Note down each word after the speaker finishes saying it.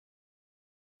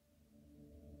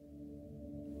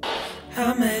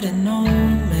I met an old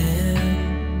man.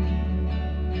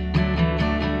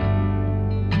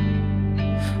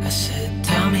 I said,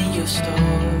 tell me your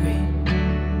story.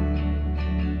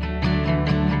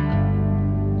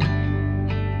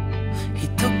 He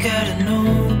took out a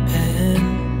notepad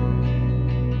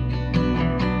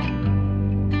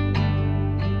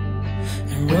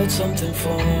and wrote something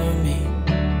for me.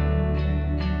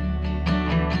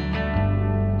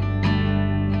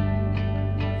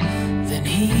 Then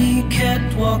he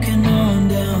kept walking on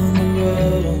down the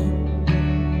road,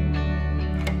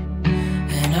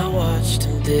 and I watched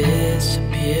him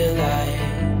disappear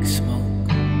like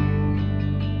smoke.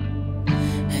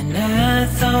 And I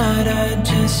thought I'd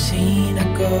just seen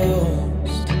a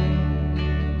ghost.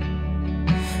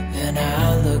 Then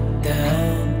I looked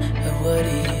down at what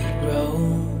he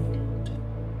wrote.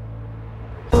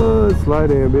 Slow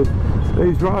down a bit.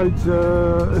 These roads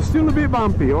are still a bit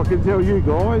bumpy, I can tell you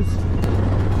guys.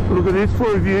 Look at this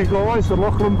for a view, guys, the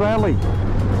Lachlan Valley.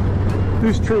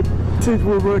 This trip, since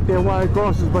we worked our way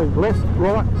across, has been left,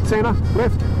 right, centre,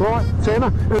 left, right,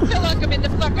 centre. I feel like I'm in the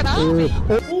fucking army.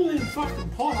 All them fucking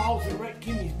potholes that wrecked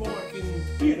Kimmy's bike in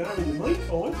the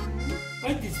meantime,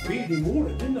 they disappeared in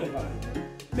water, didn't they, mate?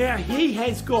 Now, he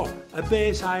has got a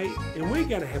Bears A, and we're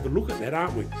going to have a look at that,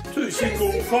 aren't we? Two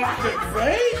single fucking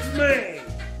vans, man!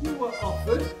 You were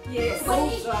offered, yes.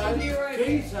 also,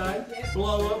 Kiso,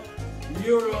 blow up,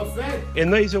 Euro van.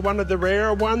 And these are one of the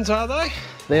rarer ones, are they?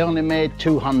 They only made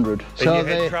 200. And so you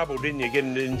had trouble, didn't you,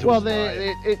 getting it into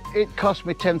it cost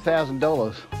me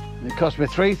 $10,000. It cost me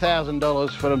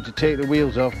 $3,000 for them to take the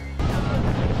wheels off.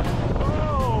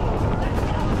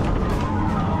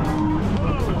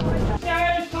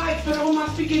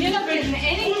 You're not getting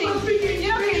anything.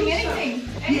 You're not getting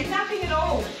anything. Nothing at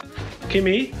all.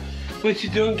 Kimmy, what you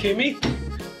doing, Kimmy?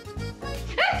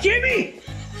 Kimmy!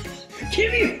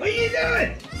 Kimmy, what are you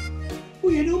doing? What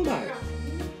are you doing, babe?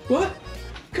 What?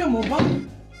 Come on, bud.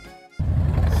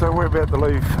 So we're about to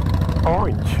leave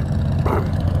Orange.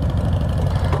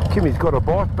 Kimmy's got a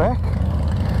bike back.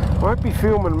 Won't be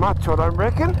filming much, I don't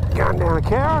reckon. Going down a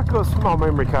Cowra because my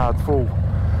memory card's full.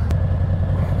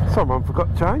 Someone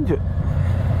forgot to change it.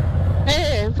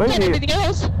 Yeah, forget everything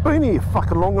else. Been here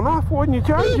fucking long enough, why didn't you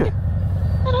change it?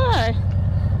 I don't know.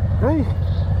 Hey,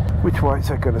 which way's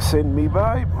that going to send me,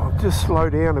 babe? I'll just slow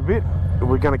down a bit.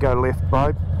 We're going to go left,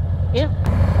 babe. Yep.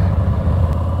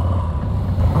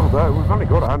 Although we've only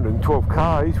got 112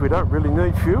 k's, we don't really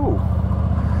need fuel.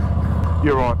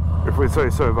 You're right, if we see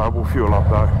a servo, we'll fuel up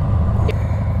though.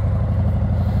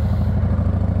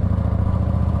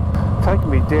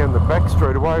 Taking me down the back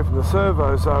street away from the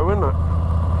servos though, isn't it?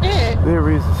 Yeah. There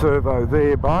is a servo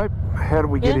there, babe. How do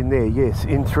we get in there? Yes,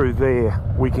 in through there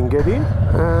we can get in.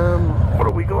 What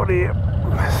have we got here?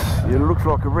 It looks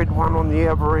like a red one on the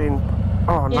other end.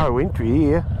 Oh, no entry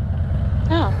here.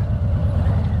 Oh.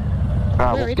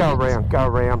 Oh, well, go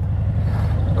around.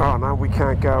 Oh no, we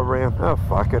can't go around. Oh,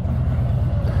 fuck it.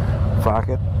 Fuck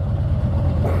it.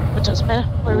 It doesn't matter.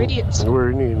 We're idiots. We're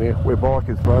in here now. We're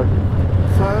bikers, bro.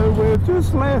 So we've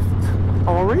just left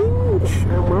Orange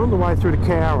and we're on the way through to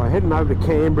Cowra, heading over to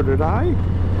Canberra today.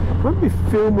 Won't be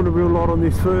filming a real lot on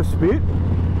this first bit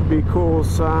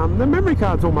because the memory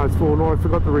card's almost full and I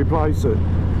forgot to replace it.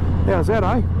 How's that,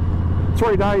 eh?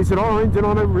 3 days at Orange and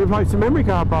I never replaced the memory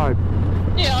card, babe.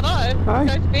 Yeah, I know. Hey?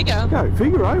 Go figure. Go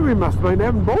figure, eh? We must have been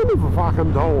having bother for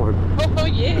fucking time. Oh,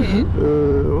 yeah.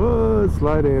 Well,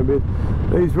 slow down a bit.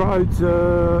 These roads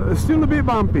are still a bit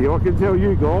bumpy, I can tell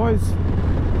you guys.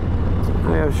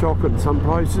 They are shocking some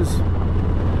places.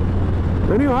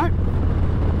 Anyway,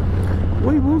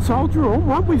 we will soldier on,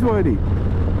 won't we, sweetie?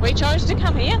 We chose to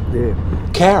come here. Yeah.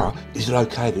 Cowra is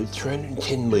located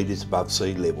 310 metres above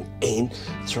sea level and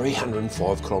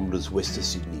 305 kilometres west of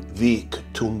Sydney via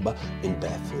Katoomba and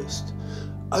Bathurst.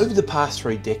 Over the past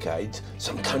 3 decades,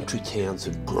 some country towns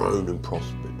have grown and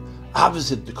prospered. Others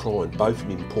have declined both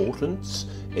in importance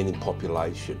and in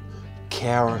population.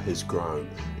 Cowra has grown.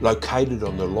 Located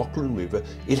on the Lachlan River,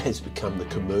 it has become the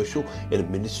commercial and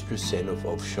administrative centre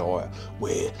of Shire,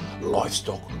 where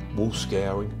livestock, wool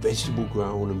scouring, vegetable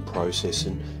growing and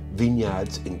processing,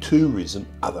 vineyards and tourism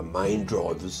are the main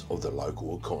drivers of the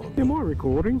local economy. Am I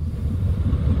recording?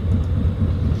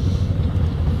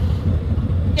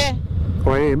 Yeah.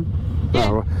 I am? Yeah.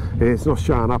 Oh, yeah, it's not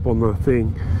showing up on the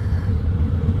thing.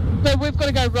 So we've got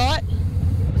to go right?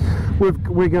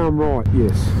 We're going right,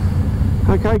 yes.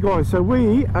 Okay guys, so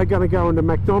we are going to go into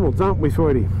McDonald's, aren't we,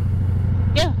 sweetie?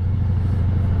 Yeah.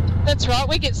 That's right,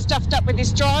 we get stuffed up with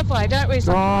this driveway, don't we?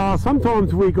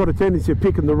 Sometimes we got a tendency of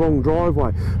picking the wrong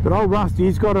driveway, but old Rusty,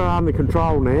 he's got it under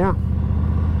control now.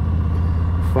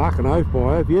 Fucking oath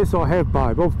by it. Yes, I have,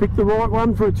 babe. I've picked the right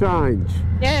one for a change.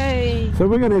 Yay! So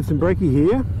we're going to have some brekkie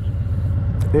here,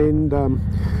 and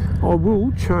I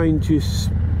will change this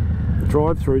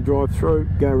drive-through,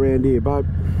 go around here, babe.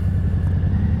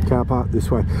 Car park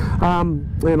this way.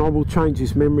 And I will change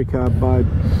this memory card, babe.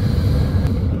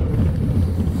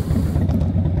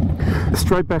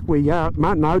 Straight back where you are.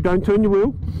 No, don't turn your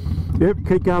wheel. Yep,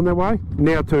 keep going that way.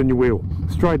 Now turn your wheel.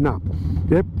 Straighten up.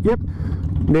 Yep.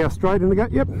 Now straighten again.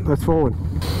 Yep, that's fine.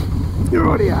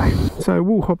 Rightio. So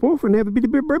we'll hop off and have a bit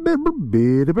of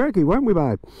brekkie, won't we,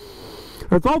 babe?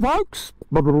 That's all, folks.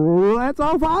 That's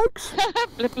all, folks.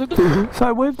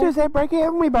 So we've just had brekkie,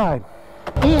 haven't we, babe?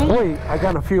 Yeah. We are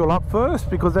going to fuel up first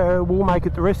because we'll make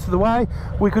it the rest of the way.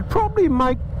 We could probably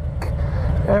make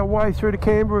our way through to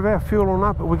Canberra without fueling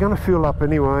up, but we're going to fuel up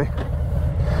anyway.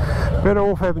 Better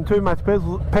off having too much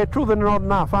petrol than not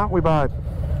enough, aren't we, babe?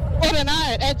 I don't know,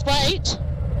 it adds weight.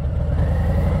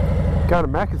 Going to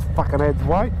Macca's fucking adds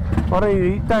weight. I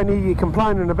don't hear you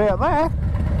complaining about that.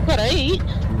 Gotta eat.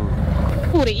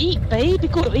 Gotta eat, babe, you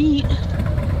gotta eat.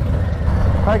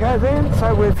 Okay then,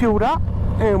 so we're fueled up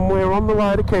and we're on the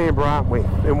way to Canberra, aren't we?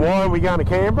 And why are we going to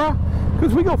Canberra?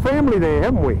 Because we got family there,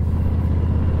 haven't we?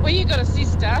 Well, you got a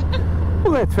sister.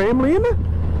 Well, that's family, isn't it?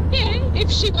 Yeah,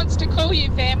 if she wants to call you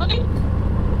family.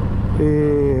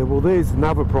 Yeah, well, there's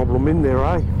another problem in there,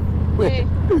 eh? Yeah.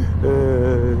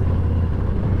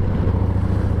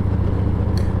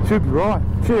 Should be right.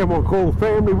 She don't want to call the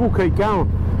family, we'll keep going.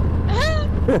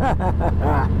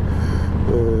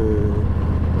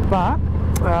 But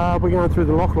we're going through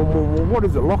the Lachlan, what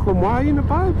is it, Lachlan Way, isn't it,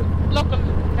 babe? Lachlan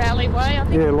Valley Way, I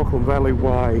think. Yeah, Lachlan Valley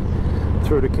Way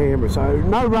through to Canberra. So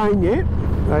no rain yet.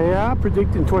 They are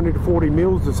predicting 20 to 40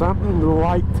 mils or something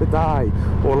late today,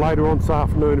 or later on this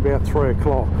afternoon about 3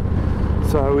 o'clock.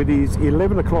 So it is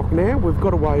 11 o'clock now. We've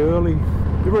got away early,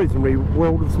 reasonably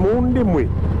well this morning, didn't we?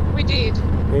 We did.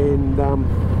 And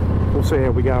we'll see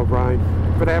how we go with rain.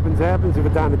 If it happens, it happens. If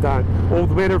it don't, it don't. All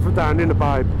the better if it don't, innit,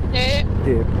 babe? Yeah.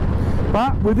 Yeah.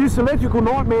 But with this electrical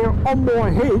nightmare on my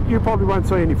head, you probably won't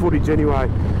see any footage anyway,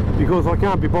 because I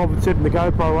can't be bothered setting the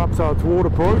GoPro up so it's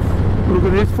waterproof. Look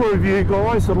at this for you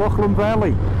guys, the Lachlan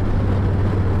Valley.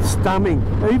 Stunning.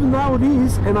 Even though it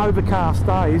is an overcast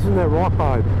day, isn't that right,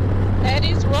 babe? That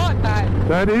is right, babe.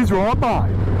 That is right,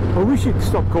 babe. I wish you'd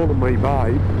stop calling me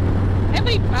babe. How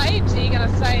many babes are you going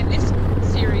to say in this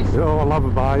series? Oh, I love a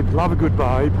babe. Love a good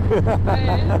babe.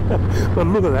 Yeah. But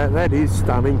look at that. That is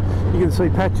stunning. You can see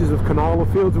patches of canola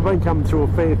fields. We've been coming through a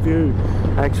fair few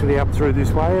actually up through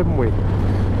this way, haven't we?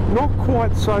 Not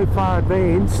quite so far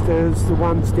advanced as the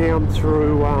ones down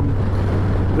through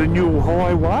the Newell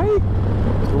Highway.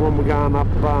 The one we're going up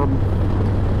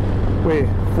where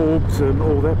Forbes and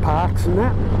all that parks and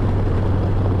that.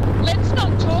 Let's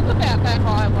not talk about that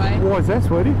highway. Why is that,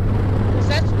 sweetie? Because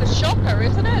that's the shocker,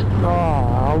 isn't it?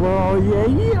 Oh, well,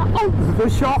 yeah. Oh, the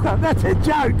shocker. That's a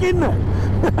joke, isn't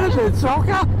it? That's a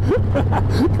shocker.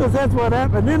 Because that's what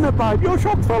happened, isn't it, babe? Your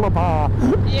shock fell apart.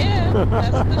 Yeah,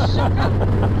 that's the shocker.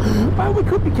 Well, we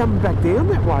could be coming back down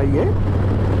that way, yeah?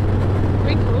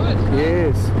 We could.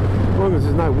 Yes. As long as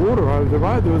there's no water over the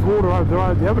road. There was water over the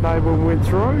road the other day when we went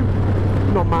through.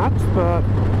 Not much, but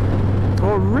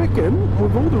I reckon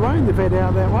with all the rain they've had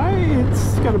out that way,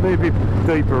 it's going to be a bit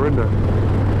deeper, isn't it?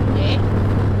 Yeah.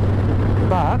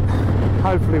 But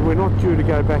hopefully we're not due to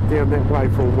go back down that way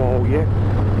for a while yet.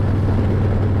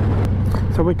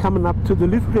 So we're coming up to the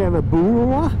little town of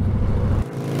Boora.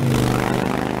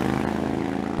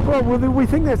 Well, we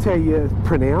think that's how you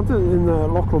pronounce it in the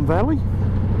Lachlan Valley.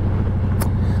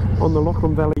 On the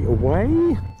Lachlan Valley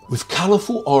Way. With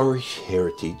colourful Irish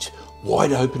heritage,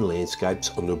 wide open landscapes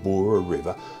on the Boora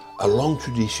River, a long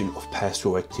tradition of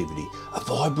pastoral activity, a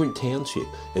vibrant township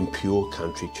and pure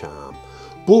country charm.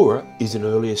 Boora is an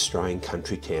early Australian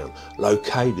country town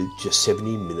located just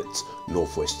 70 minutes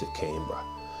northwest of Canberra.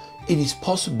 It is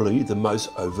possibly the most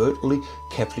overtly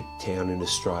Catholic town in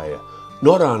Australia.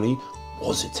 Not only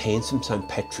was its handsome St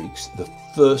Patrick's the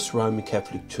first Roman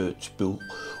Catholic church built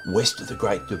west of the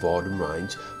Great Dividing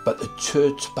Range, but the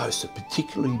church boasts a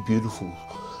particularly beautiful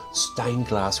stained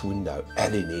glass window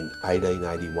added in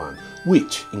 1881,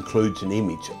 which includes an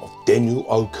image of Daniel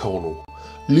O'Connell,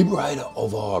 liberator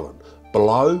of Ireland,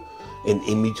 below an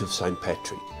image of St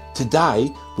Patrick.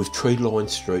 Today, with tree-lined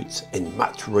streets and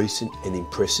much recent and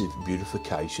impressive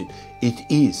beautification, it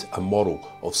is a model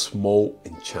of small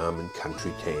and charming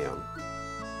country town.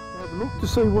 Have a look to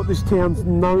see what this town's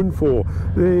known for.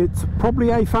 It's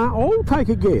probably a farm, I'll take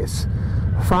a guess.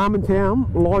 Farming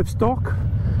town, livestock,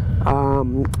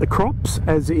 crops,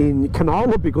 as in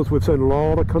canola, because we've seen a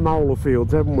lot of canola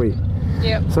fields, haven't we?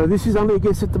 Yep. So this is only a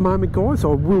guess at the moment, guys. I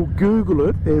will Google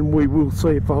it and we will see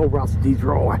if old Rusty's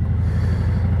right.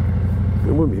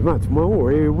 There wouldn't be much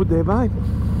more here, would there, babe?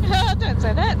 Oh, don't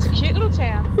say that. It's a cute little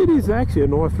town. It is actually a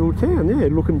nice little town, yeah,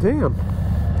 looking town.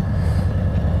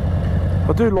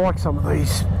 I do like some of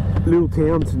these little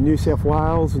towns in New South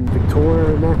Wales and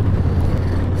Victoria and that.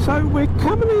 So we're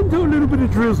coming into a little bit of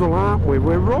drizzle, aren't we?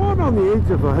 We're right on the edge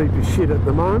of a heap of shit at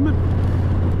the moment.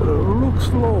 But it looks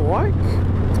like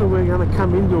so we're going to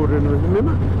come into it in a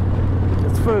minute.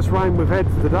 It's the first rain we've had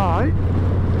for the day.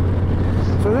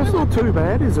 So that's not too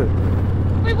bad, is it?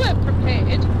 We weren't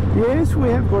prepared. Yes, we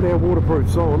have got our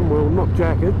waterproofs on. Well, not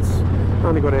jackets.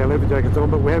 Only got our leather jackets on,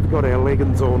 but we have got our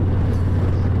leggings on.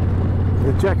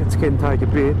 The jackets can take a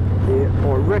bit. Yeah,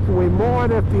 I reckon we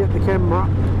might have to get the camera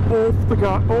off the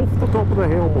top of the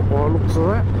helmet by the looks of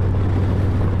that.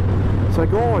 So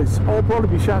guys, I'll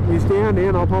probably be shutting this down now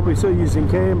and I'll probably see you in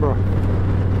Canberra,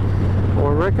 I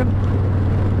reckon.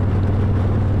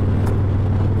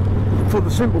 For the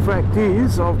simple fact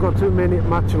is, I've got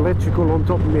much electrical on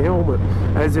top of my helmet,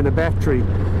 as in a battery,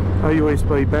 a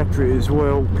USB battery as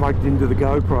well, plugged into the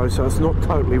GoPro, so it's not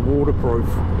totally waterproof.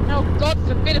 Oh, God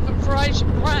forbid if it fries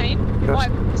your brain, you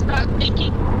might start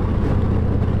leaking.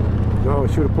 No, I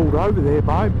should have pulled over there,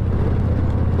 babe.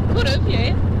 Could have,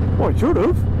 yeah. Well, I should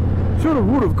have. Should have,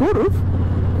 would have, could have.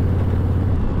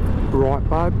 Right,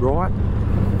 babe, right.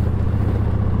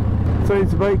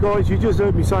 Seems to be, guys, you just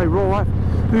heard me say right.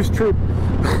 This trip,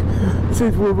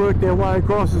 since we've worked our way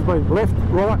across, has been left,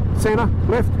 right, centre,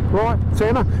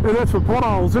 and that's for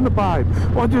potholes, isn't it, babe?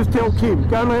 I just tell Kim,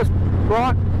 go left,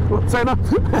 right, centre. I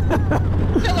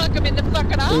feel like I'm in the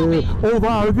fucking army.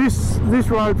 Although this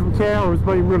road from Cowra has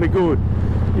been really good.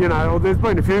 You know, there's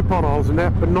been a few potholes and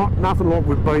that, but nothing like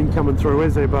we've been coming through,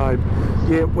 is there, babe?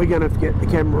 Yeah, we're going to have to get the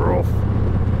camera off.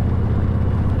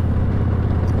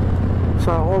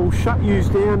 So I'll shut yous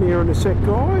down here in a sec,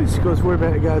 guys, because we're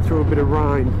about to go through a bit of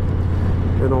rain,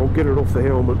 and I'll get it off the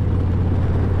helmet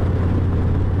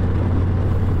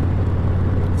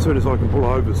as soon as I can pull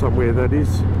over somewhere, that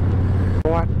is.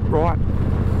 Right.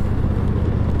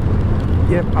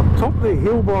 Yep, up top of the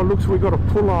hill by looks we've got to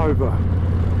pull over,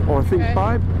 I think, okay.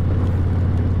 Babe.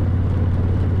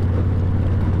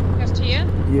 Just here?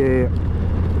 Yeah.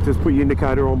 Just put your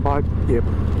indicator on, babe. Yep.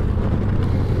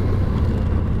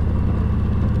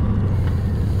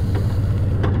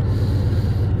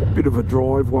 Bit of a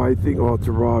driveway thing. Oh, it's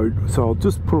a road, so I'll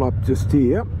just pull up just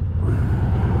here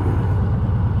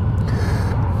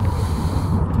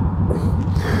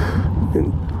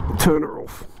and turn her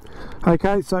off.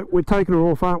 Okay, so we're taking her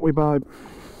off, aren't we, babe?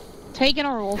 Taking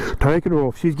her off. Taking her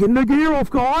off. She's getting the gear off,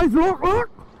 guys. Look.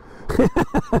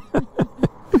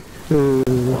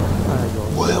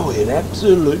 Well, it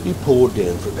absolutely poured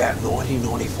down for about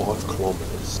 90-95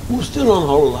 kilometres. We're still on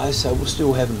holiday, so we're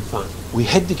still having fun. We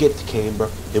had to get to Canberra,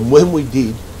 and when we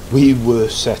did, we were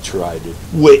saturated,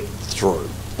 wet through.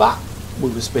 But we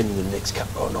were spending the next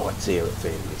couple of nights there at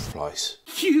family's place.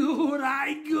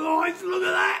 G'day, guys, look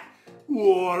at that!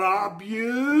 What a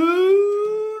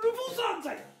beautiful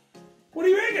sunset! What do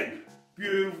you reckon?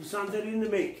 Beautiful sunset in the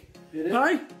Mick.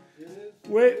 Hey?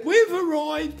 We've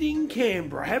arrived in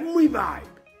Canberra, haven't we, babe?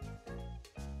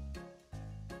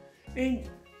 And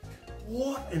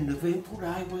what an eventful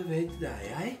day we've had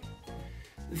today, eh?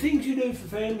 The things you do for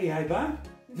family, eh, babe?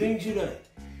 The things you do.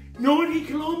 90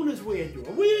 kilometres we had to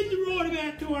ride. We had to ride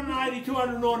about 280,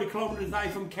 290 kilometres a day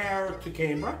from Cowra to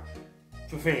Canberra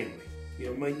for family. You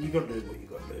know, I mean, you've got to do what you've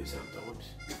got to do sometimes,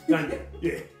 don't you?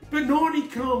 Yeah. But 90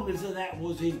 kilometres of that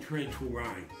was in torrential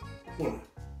rain, wasn't it?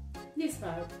 Yes,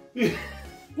 Bo.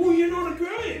 Well, you're not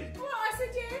agreeing. Well, I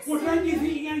said yes. Well, don't you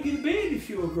think you're going to get a bed if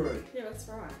you agree? Yeah, that's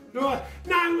right. Right.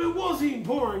 No, it was in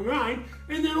pouring rain,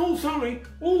 and then all suddenly,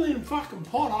 all them fucking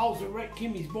potholes that wrecked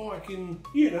Kimmy's bike in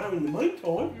the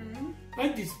meantime, they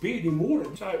disappeared in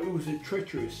water. So it was a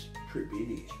treacherous trip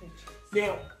it is.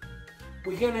 Now,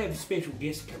 we're going to have a special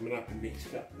guest coming up in the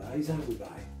next couple of days, aren't we,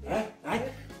 babe?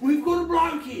 Hey? We've got a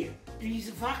bloke here. He's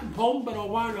a fucking pom, but I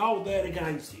won't hold that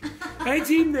against him. That's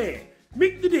him there.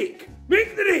 Mick the Dick.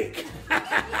 Mick the Dick.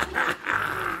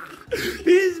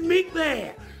 Here's Mick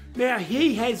there. Now,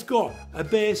 he has got a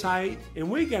bass 8, and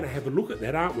we're going to have a look at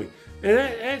that, aren't we? And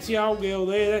that's the old girl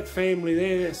there, that's family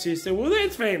there, that's sister. Well,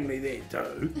 that's family there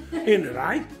too, isn't it,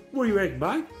 eh? What do you reckon,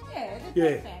 mate? Yeah,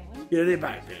 they're both family. Yeah, they're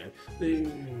both family.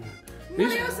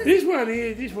 This one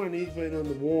here's been on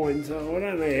the wine, so I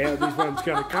don't know how this one's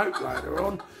going to cope later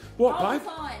on. What, babe?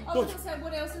 Fine. I was going to say,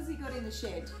 what else has he got in the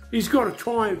shed? He's got a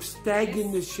Triumph Stag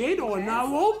in the shed, I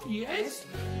know of, yes.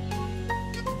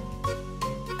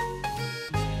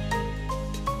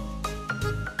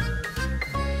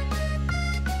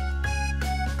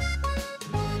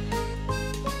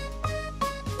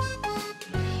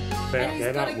 about And he's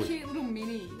that, got aren't a we? cute little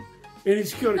mini. And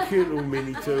it's got a cute little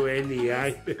mini too, Andy,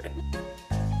 eh?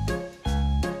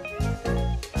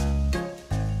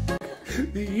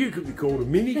 You could be called a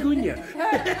mini, couldn't you?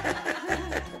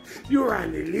 You're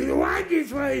only a little one, you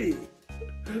sweetie.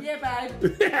 Yeah,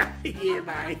 babe. Yeah,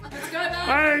 mate. Let's go, babe.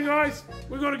 Hey guys,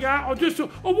 we gotta go.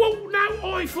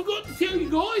 I forgot to tell you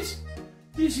guys.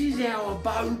 This is our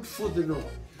abode for the night.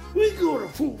 We got a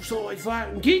full-size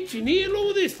fucking kitchen here.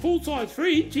 Look at this full-size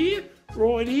fridge here,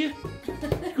 right here.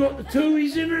 It's got the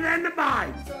toys in it and the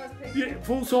babe. Yeah,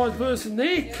 full-size person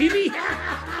there, Kimmy.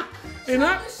 And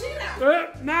up.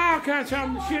 No, I can't show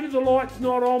them the shit. The light's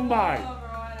not on, babe.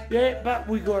 Yeah, but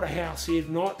we got a house here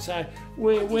tonight, so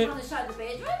we're Do you want to show the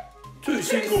bedroom? two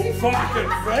single fucking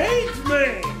beds,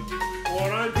 man. I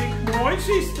don't think my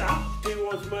sister, she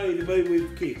wants me to be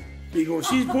with Kim because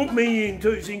she's put me in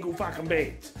two single fucking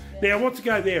beds. Now, what's to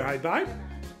go there, hey, babe?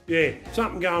 Yeah,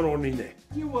 something going on in there.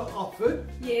 You were offered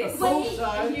Yes. a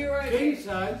full-size, Euro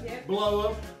king-size, Yep.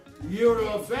 blow-up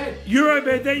Euro bed. Euro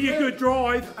bed that you could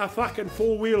drive a fucking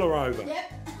four-wheeler over.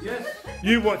 Yep. Yes.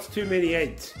 You watch too many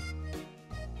ads.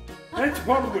 That's the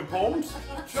problem with Palms.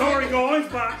 Sorry, guys,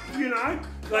 but, you know,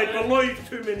 they believe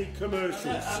too many commercials.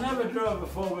 I never drove a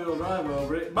four-wheel drive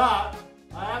over it, but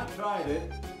I have tried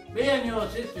it. Me and your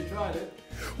sister tried it.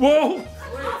 Well,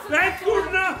 that's good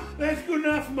enough. That's good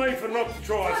enough for me for not to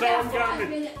try. So I'm about 5 going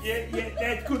to, minutes. yeah,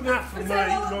 that's good enough for me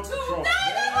not to try. No!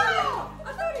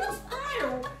 I thought it was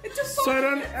frail. It just So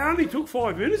it only took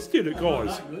 5 minutes, did it,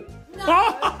 guys? Not good.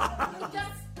 No, you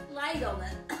just laid on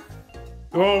it.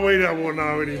 Oh, we don't want to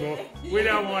know anymore. We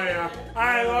don't want to know.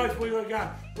 Hey, guys, we're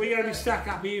going to be stuck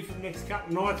up here for the next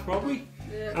couple of nights, probably.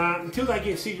 Yeah. Until they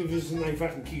get sick of us and they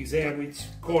fucking kick us out, which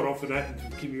quite often happens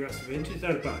with Kimmy Russ Adventures,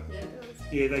 don't it, babe? Yeah, it does.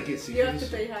 Yeah, they get sick You of have us.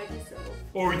 to behave yourself.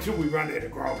 Or until we run out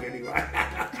of grog anyway.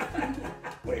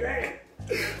 What do you reckon?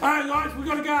 Alright guys, we've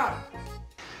got to go.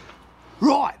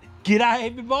 Right, g'day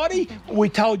everybody. We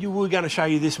told you we were going to show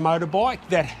you this motorbike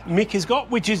that Mick has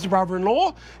got, which is the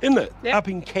brother-in-law, isn't it? Yep. Up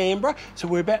in Canberra. So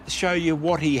we're about to show you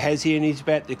what he has here and he's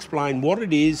about to explain what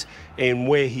it is and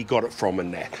where he got it from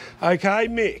and that. Okay,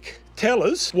 Mick, tell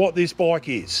us what this bike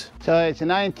is. So it's a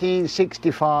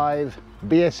 1965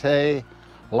 BSA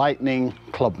Lightning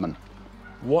Clubman,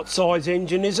 What size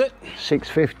engine is it?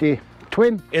 650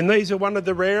 twin. And these are one of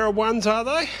the rarer ones, are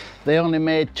they? They only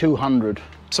made 200.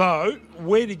 So,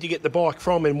 where did you get the bike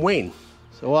from and when?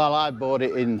 So while I bought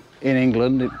it in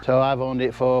England, so I've owned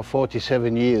it for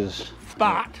 47 years.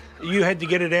 But you had to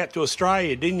get it out to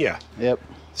Australia, didn't you? Yep.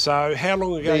 So how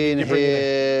long ago Been did you bring it out?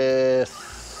 here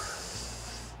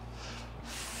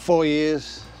 4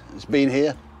 years. It's been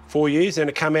here. 4 years, and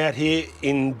it come out here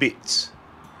in bits.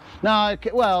 No,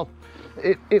 well,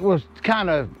 it was kind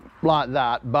of like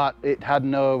that, but it had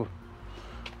no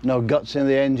guts in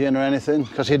the engine or anything,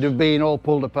 because it had been all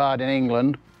pulled apart in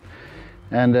England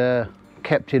and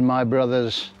kept in my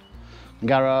brother's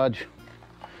garage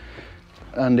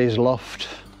and his loft.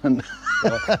 And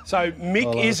So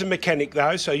Mick is a mechanic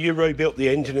though, so you rebuilt the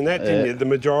engine and that, didn't you? The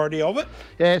majority of it?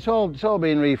 yeah, it's all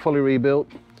been fully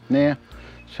rebuilt now.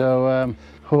 So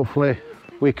hopefully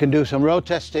we can do some road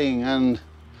testing and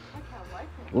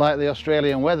like the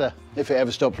Australian weather, if it ever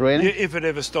stops raining. Yeah, if it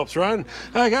ever stops raining.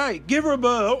 Okay, give her a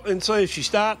bell and see if she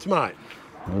starts, mate.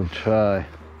 We'll try.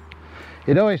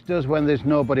 It always does when there's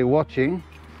nobody watching,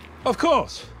 Of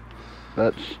course.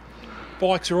 but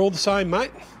Bikes are all the same,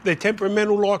 mate. They're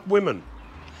temperamental like women.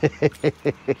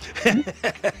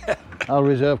 I'll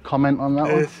reserve comment on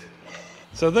that one.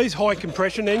 So these high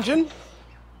compression engine.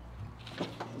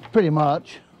 Pretty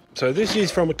much. So this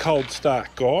is from a cold start,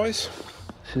 guys.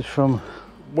 This is from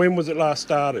When was it last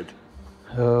started?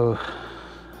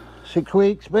 6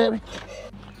 weeks, baby.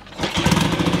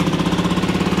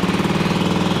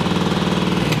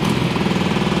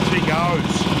 She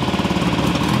goes.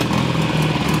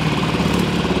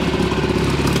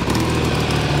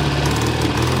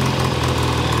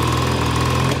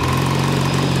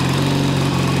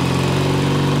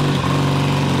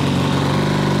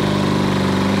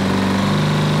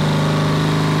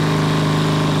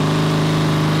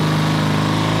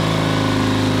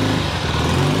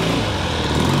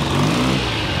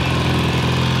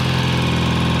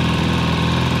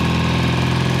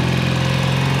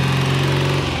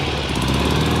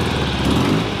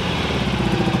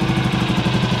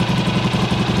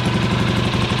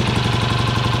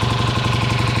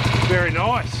 Very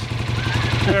nice.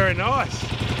 Very nice.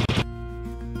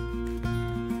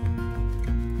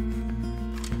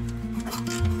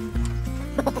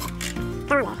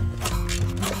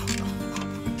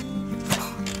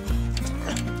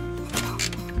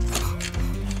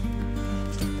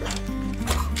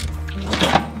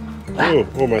 Oh,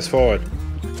 almost fired.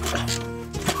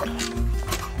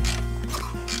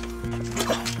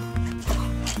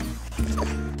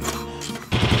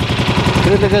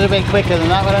 Could have been a bit quicker than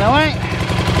that, but anyway.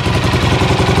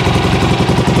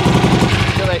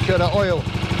 So they should have oil.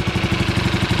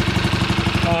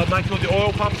 Make sure the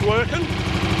oil pump's working.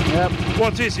 Yep.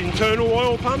 What's this, internal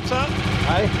oil pumps, huh?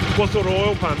 Hey? What sort of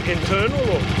oil pump? Internal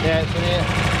or? Yeah, it's in here.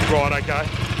 Right, okay.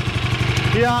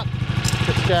 Yeah.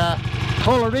 Just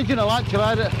all original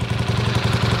actually.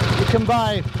 You can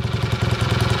buy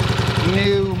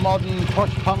new modern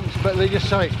push pumps, but they're just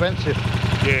so expensive.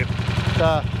 Yeah.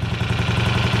 So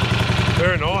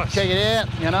very nice. check it out,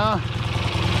 you know.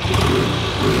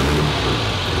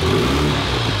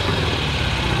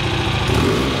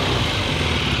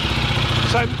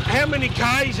 So how many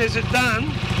Ks has it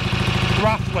done,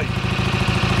 roughly?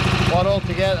 What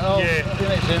altogether? Oh, Yeah.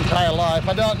 in its entire life,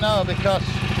 I don't know because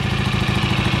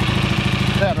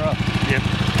better off. Yep.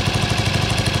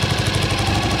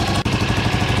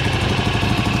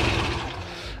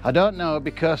 I don't know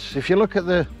because if you look at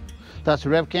that's the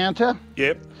rev counter.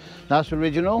 Yep. That's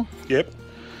original. Yep.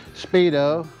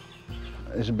 Speedo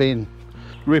has been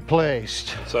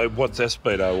replaced. So what's that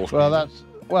speedo off?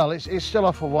 Well, it's still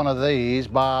off of one of these,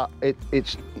 but it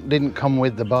didn't come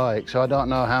with the bike, so I don't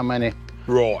know how many.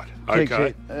 Right. clicks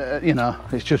Okay. you know,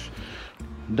 it's just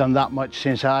done that much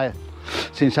since I've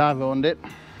owned it.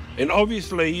 And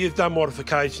obviously you've done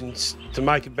modifications to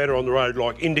make it better on the road,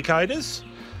 like indicators.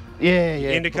 Yeah.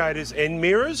 Indicators and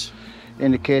mirrors.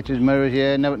 Indicators, mirrors,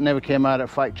 yeah. Never came out of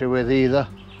factory with either.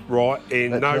 Right.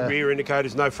 And But, no rear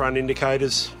indicators, no front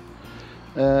indicators.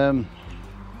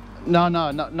 No,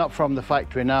 not from the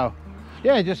factory, no.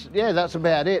 Yeah, that's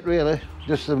about it really.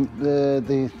 Just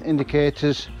the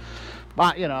indicators.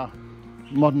 But you know,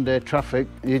 modern day traffic,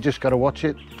 you just got to watch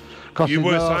it. You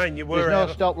were saying you were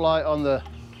There's no stoplight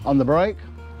on the brake.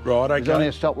 Right. Okay. There's only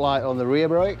a stoplight on the rear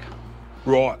brake.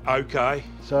 Right. Okay.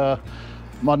 So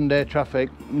modern day traffic,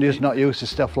 just not used to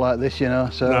stuff like this, you know.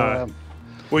 So No.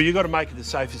 Well, you've got to make it as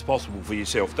safe as possible for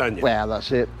yourself, don't you? well,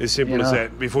 that's it. As simple you as know.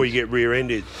 that, before you get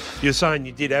rear-ended. You're saying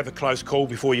you did have a close call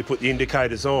before you put the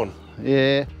indicators on.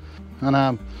 Yeah, and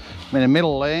I'm in the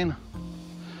middle lane.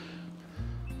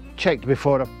 Checked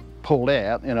before I pulled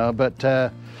out, you know, but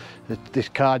this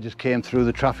car just came through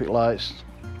the traffic lights.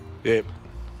 Yep.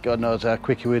 God knows how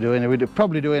quick we were doing it. We're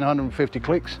probably doing 150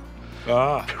 clicks.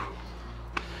 Ah.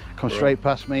 Come straight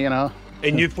past me, you know.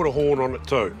 And you've put a horn on it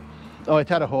too? Oh, it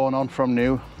had a horn on from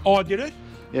new. Oh, did it?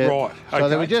 Yeah. Right. Okay. So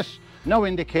there were just no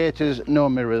indicators, no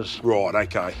mirrors. Right.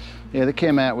 Okay. Yeah, they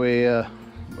came out with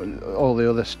all the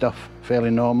other stuff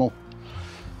fairly normal.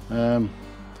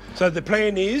 So the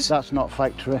plan is, That's not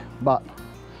factory, but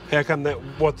how come that?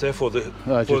 What's that for?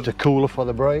 just a cooler for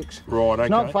the brakes. Right. Okay. It's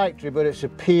not factory, but it's a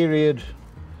period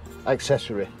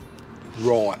accessory.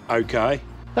 Right. Okay.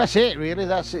 That's it, really.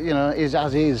 That's it, you know, is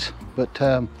as is. But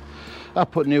I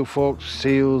put new forks,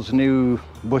 seals, new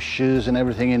bushes and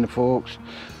everything in the forks,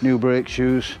 new brake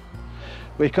shoes.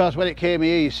 Because when it came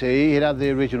here, you see, it had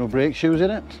the original brake shoes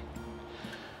in it.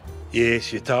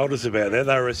 Yes, you told us about that.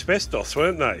 They were asbestos,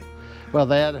 weren't they? Well,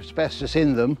 they had asbestos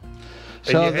in them.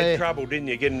 And you had trouble, didn't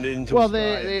you, getting it into a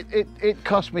spray? It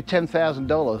cost me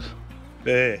 $10,000.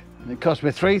 Yeah. It cost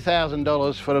me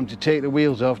 $3,000 for them to take the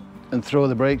wheels off and throw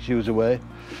the brake shoes away.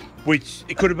 Which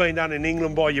it could have been done in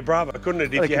England by your brother, couldn't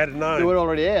it, if you had known? They were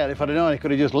already out. If I'd have known, I could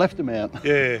have just left them out.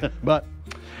 Yeah. But,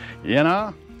 you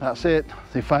know, that's it.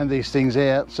 They find these things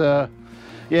out. So,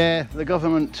 yeah, the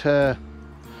government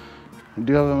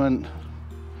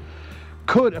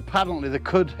apparently they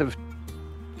could have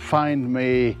fined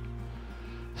me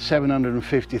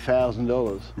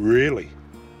 $750,000. Really?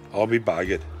 I'll be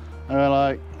buggered. And they're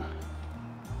like,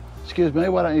 excuse me,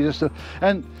 why don't you just...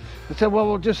 And they said, well,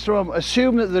 we'll just throw them,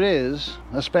 assume that there is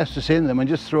asbestos in them and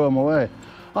just throw them away.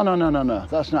 Oh, no,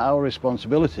 that's not our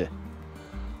responsibility.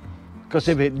 Because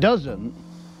if it doesn't,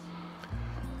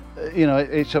 you know,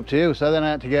 it's up to you. So then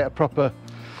I had to get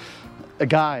a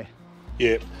guy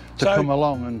Yeah. to come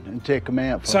along and take them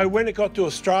out. So when it got to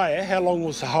Australia, how long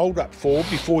was the hold up for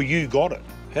before you got it?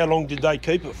 How long did they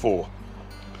keep it for?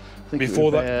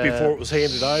 Before it was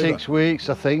handed over? 6 weeks,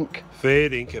 I think. Fair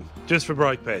dinkum, just for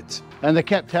brake pads. And they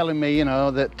kept telling me, you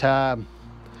know, that,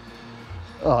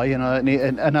 oh, you know,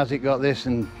 and has it got this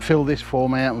and fill this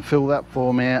form out and fill that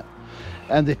form out.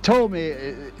 And they told me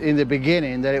in the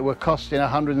beginning that it were costing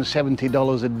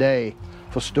 $170 a day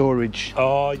for storage.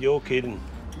 Oh, you're kidding.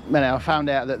 Man, I found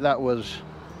out that that was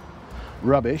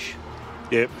rubbish.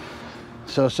 Yep.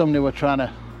 So somebody were trying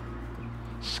to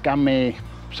scam me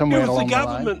somewhere It was along the the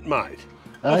line. government, mate.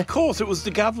 Eh? Of course, it was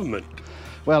the government.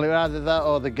 Well, either that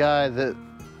or the guy that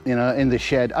you know, in the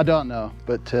shed. I don't know,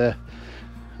 but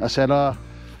I said, oh,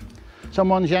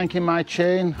 someone's yanking my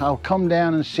chain, I'll come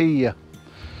down and see you.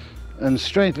 And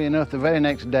strangely enough, the very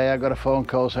next day I got a phone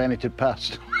call saying it had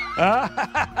passed. So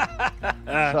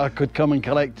I could come and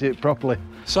collect it properly.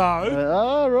 So?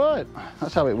 Oh, right,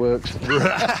 that's how it works.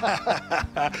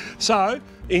 So,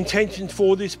 intentions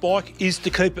for this bike is to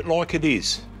keep it like it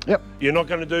is? Yep. You're not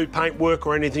going to do paint work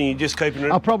or anything, you're just keeping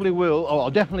it? I probably will. Oh, I'll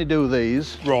definitely do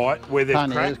these. Right, where they're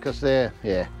cracked? Because they're,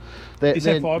 yeah. Is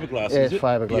that fiberglass, yeah, is it? it's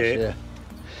fiberglass,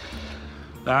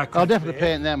 yeah. I'll definitely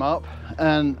paint them up,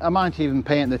 and I might even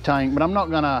paint the tank, but I'm not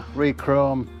going to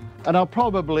re-chrome, and I'll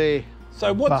probably...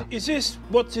 So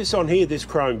what's this on here, this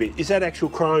chrome bit? Is that actual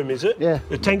chrome, is it? Yeah.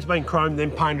 The tank's been chromed,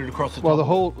 then painted across the top?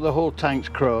 Well, the whole tank's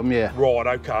chrome, yeah. Right,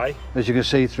 okay. As you can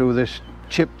see through this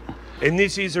chip. And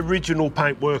this is original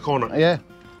paintwork on it? Yeah,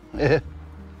 yeah.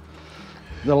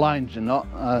 The lines are not.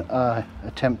 I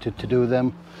attempted to do them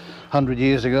 100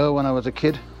 years ago when I was a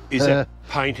kid. Is that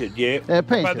painted, yeah? Yeah,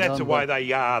 painted. But that's the way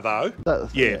they are, though.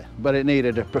 Yeah. But it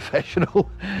needed a professional.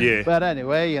 Yeah. But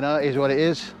anyway, you know, it is what it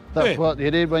is. That's what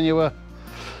you did when you were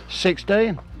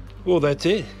 16. Well, that's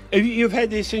it. You've had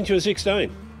this since you were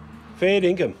 16? Fair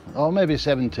income? Oh, maybe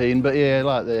 17, but yeah,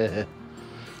 like the...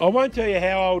 I won't tell you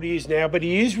how old he is now, but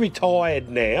he is retired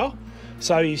now.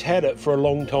 So he's had it for a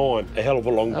long time, a hell of a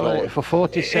long time. For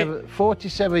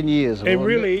 47 years. And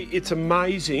really, it's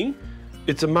amazing.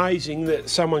 It's amazing that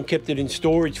someone kept it in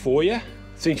storage for you.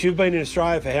 Since you've been in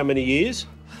Australia for how many years?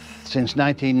 Since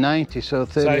 1990, so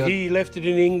 30 So he left it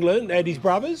in England at his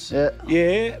brother's? Yeah.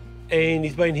 Yeah, and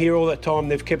he's been here all that time.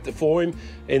 They've kept it for him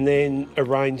and then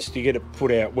arranged to get it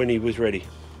put out when he was ready.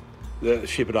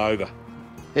 Ship it over.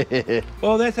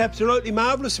 Well, that's absolutely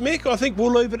marvellous, Mick. I think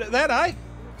we'll leave it at that, eh?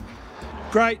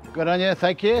 Great. Good on you,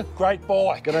 thank you. Great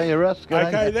bike. Good on you, Russ. Good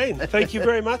on okay you. then, thank you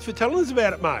very much for telling us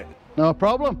about it, mate. No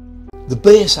problem. The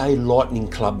BSA Lightning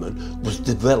Clubman was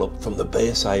developed from the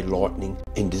BSA Lightning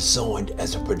and designed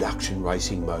as a production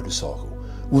racing motorcycle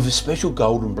with a special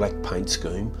gold and black paint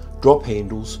scheme, drop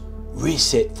handles, rear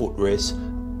set footrest,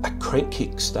 a crank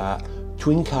kickstart,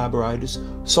 twin carburetors,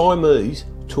 Siamese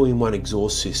 2-in-1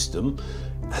 exhaust system,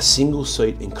 a single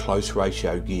seat and close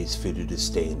ratio gears fitted as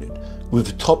standard. With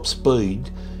a top speed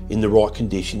in the right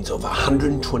conditions of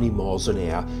 120 miles an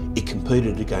hour, it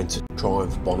competed against the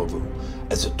Triumph Bonneville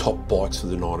as the top bikes for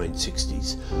the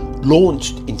 1960s.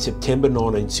 Launched in September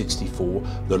 1964,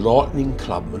 the Lightning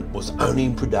Clubman was only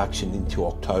in production until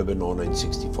October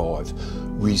 1965,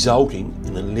 resulting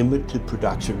in a limited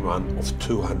production run of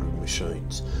 200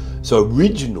 machines. So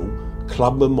original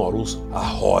Clubman models are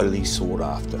highly sought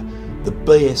after. The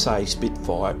BSA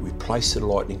Spitfire replaced the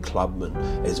Lightning Clubman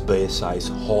as BSA's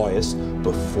highest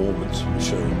performance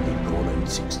machine in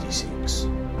 1966.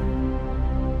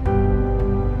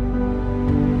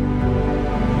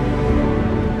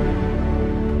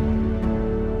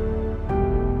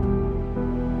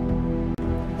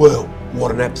 Well,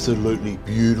 what an absolutely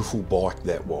beautiful bike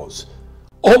that was.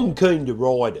 I'm keen to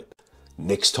ride it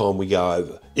next time we go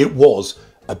over. It was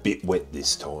a bit wet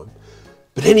this time.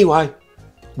 But anyway,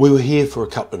 we were here for a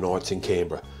couple of nights in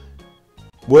Canberra.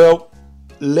 Well,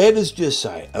 let us just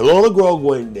say, a lot of grog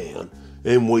went down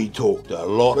and we talked a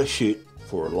lot of shit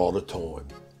for a lot of time.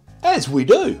 As we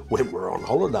do when we're on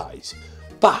holidays.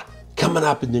 But coming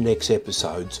up in the next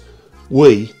episodes,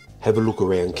 we have a look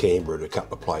around Canberra at a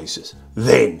couple of places,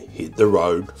 then hit the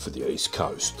road for the East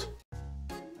Coast.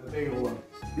 A bigger one.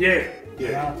 Yeah.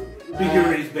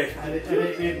 Bigger is better. And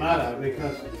it matter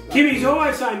because... Kimmy's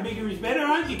always saying bigger is better,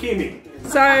 aren't you, Kimmy?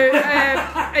 So,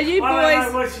 are you I don't know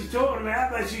boys? what she's talking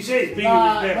about, but she says bigger is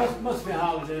better. Must be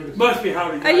Harley Davidson. Must be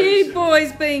Harley Are you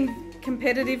boys being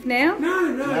competitive now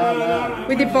No.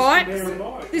 with your bikes? They're a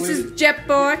bike. This is Jap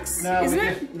bikes, isn't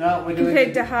it? No, we're doing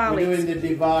Compared to Harleys. We're doing the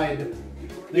divide.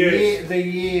 The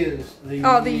years.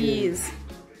 Oh, the years.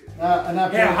 And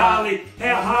How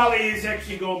Harley has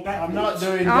actually gone back. I'm not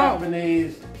doing Oh.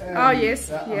 Japanese. Oh,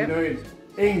 yes, I'm yeah. doing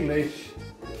English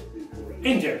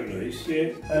in Japanese,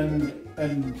 yeah.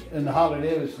 and Harley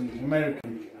Davidson,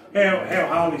 American. How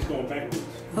Harley's gone backwards.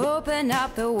 Open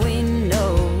up the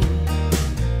window.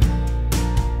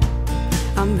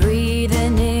 I'm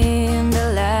breathing in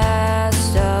the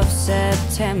last of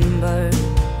September.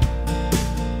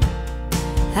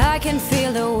 I can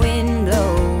feel the wind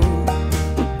blow,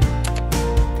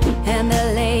 and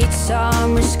the late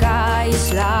summer sky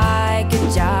is like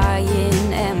a giant